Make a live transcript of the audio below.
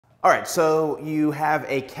All right, so you have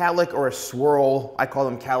a cowlick or a swirl. I call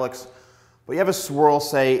them cowlicks, but you have a swirl,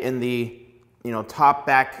 say, in the top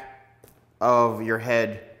back of your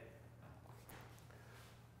head,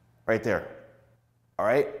 right there. All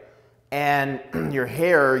right, and your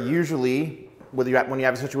hair usually, when you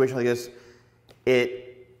have a situation like this, if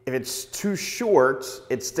it's too short,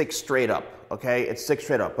 it sticks straight up. Okay, it sticks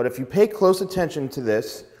straight up. But if you pay close attention to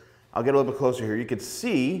this, I'll get a little bit closer here. You can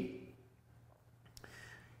see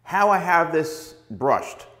how I have this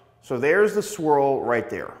brushed. So there's the swirl right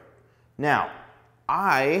there. Now,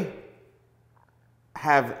 I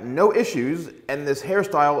have no issues and this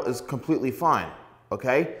hairstyle is completely fine,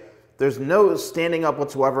 okay? There's no standing up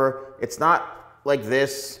whatsoever. It's not like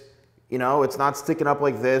this, it's not sticking up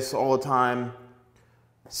like this all the time.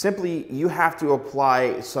 Simply, you have to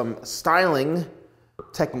apply some styling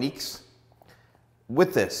techniques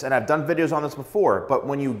with this, and I've done videos on this before, but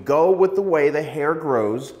when you go with the way the hair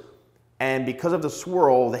grows, and because of the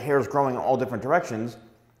swirl, the hair is growing in all different directions,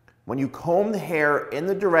 when you comb the hair in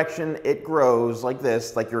the direction it grows like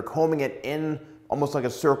this, like you're combing it in almost like a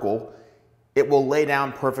circle, it will lay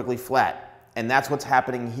down perfectly flat, and that's what's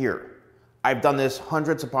happening here. I've done this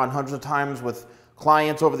hundreds upon hundreds of times with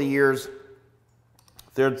clients over the years.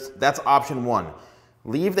 That's option one.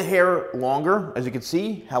 Leave the hair longer. As you can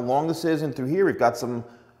see how long this is in through here. We've got some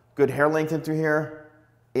good hair length in through here,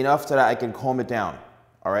 enough so that I can comb it down,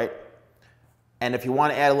 all right? And if you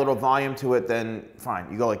want to add a little volume to it, then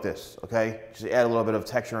fine, you go like this, okay? Just add a little bit of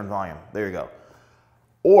texture and volume. There you go.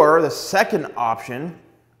 Or the second option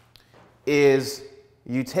is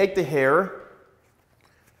you take the hair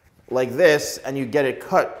like this and you get it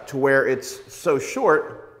cut to where it's so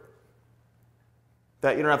short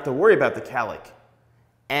that you don't have to worry about the cowlick.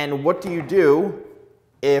 And what do you do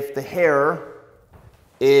if the hair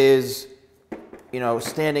is,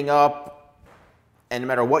 standing up, and no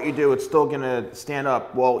matter what you do, it's still gonna stand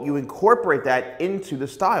up? Well, you incorporate that into the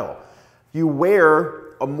style. You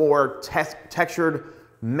wear a more textured,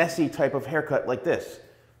 messy type of haircut like this.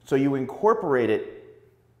 So you incorporate it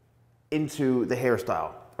into the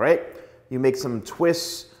hairstyle, right? You make some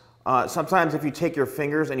twists. Sometimes if you take your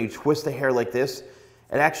fingers and you twist the hair like this,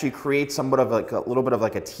 it actually creates somewhat of like a little bit of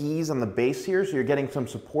like a tease on the base here, so you're getting some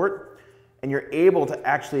support, and you're able to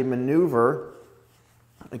actually maneuver.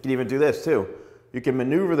 You can even do this too. You can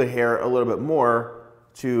maneuver the hair a little bit more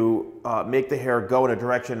to make the hair go in a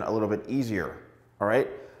direction a little bit easier, all right?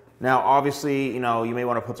 Now, obviously, you may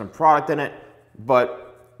want to put some product in it,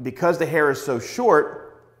 but because the hair is so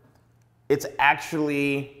short, it's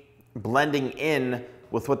actually blending in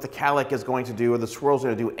with what the cowlick is going to do, or the swirl is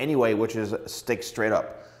going to do anyway, which is stick straight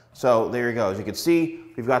up. So there you go. As you can see,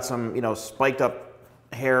 we've got some, spiked up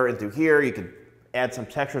hair in through here. You could add some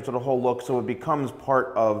texture to the whole look, so it becomes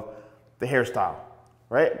part of the hairstyle,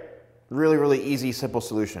 right? Really, really easy, simple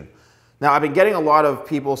solution. Now, I've been getting a lot of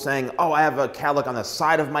people saying, oh, I have a cowlick on the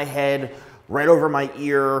side of my head, right over my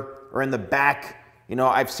ear, or in the back.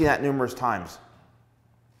 I've seen that numerous times.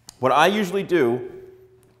 What I usually do,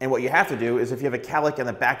 and what you have to do, is if you have a cowlick in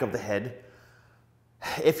the back of the head,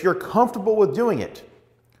 if you're comfortable with doing it,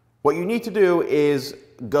 what you need to do is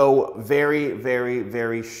go very, very,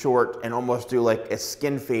 very short and almost do like a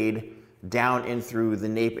skin fade down in through the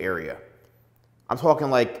nape area. I'm talking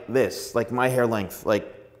like this, like my hair length.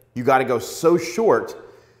 Like, you got to go so short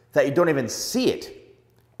that you don't even see it,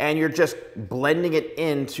 and you're just blending it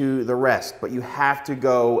into the rest. But you have to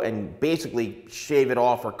go and basically shave it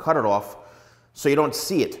off or cut it off so you don't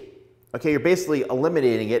see it. Okay, you're basically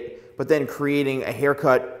eliminating it, but then creating a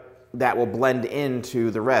haircut that will blend into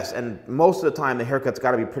the rest. And most of the time, the haircut's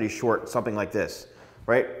got to be pretty short, something like this,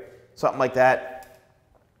 right? Something like that,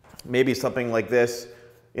 maybe something like this,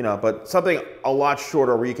 but something a lot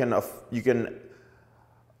shorter where you can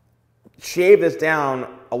shave this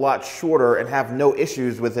down a lot shorter and have no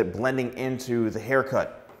issues with it blending into the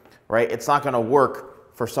haircut, right? It's not going to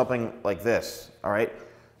work for something like this, all right?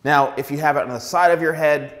 Now, if you have it on the side of your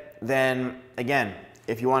head, then again,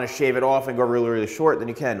 if you want to shave it off and go really, really short, then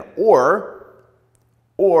you can. Or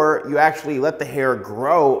you actually let the hair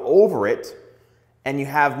grow over it, and you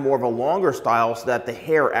have more of a longer style so that the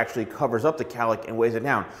hair actually covers up the cowlick and weighs it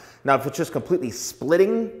down. Now, if it's just completely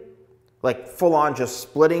splitting, like full on just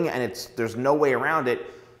splitting, and there's no way around it,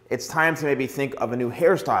 it's time to maybe think of a new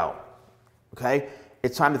hairstyle, okay?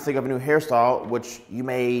 It's time to think of a new hairstyle, which you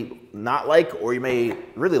may not like or you may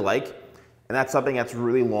really like, and that's something that's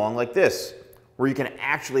really long like this, where you can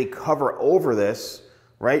actually cover over this,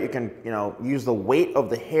 right? You can, use the weight of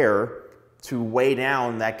the hair to weigh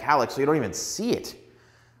down that cowlick so you don't even see it.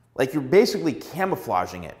 Like, you're basically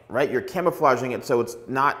camouflaging it, right? You're camouflaging it so it's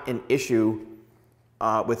not an issue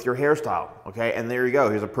with your hairstyle, okay? And there you go,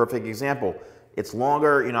 here's a perfect example. It's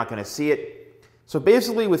longer, you're not gonna see it. So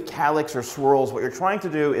basically with cowlicks or swirls, what you're trying to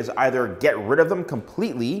do is either get rid of them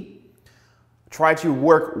completely, try to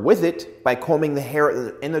work with it by combing the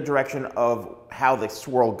hair in the direction of how the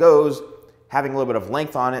swirl goes, having a little bit of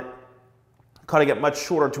length on it, cutting it much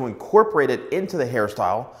shorter to incorporate it into the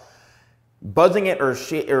hairstyle, buzzing it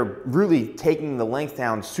or really taking the length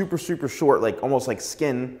down super, super short, like almost like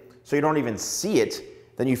skin, so you don't even see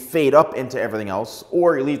it. Then you fade up into everything else,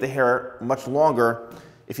 or you leave the hair much longer.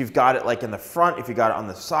 If you've got it like in the front, if you got it on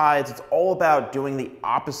the sides, it's all about doing the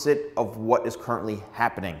opposite of what is currently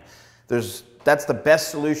happening. That's the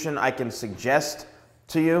best solution I can suggest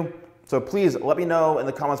to you. So please let me know in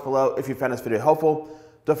the comments below if you found this video helpful.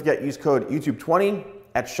 Don't forget, use code YouTube20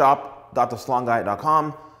 at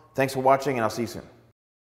shop.thesalonguy.com. Thanks for watching, and I'll see you soon.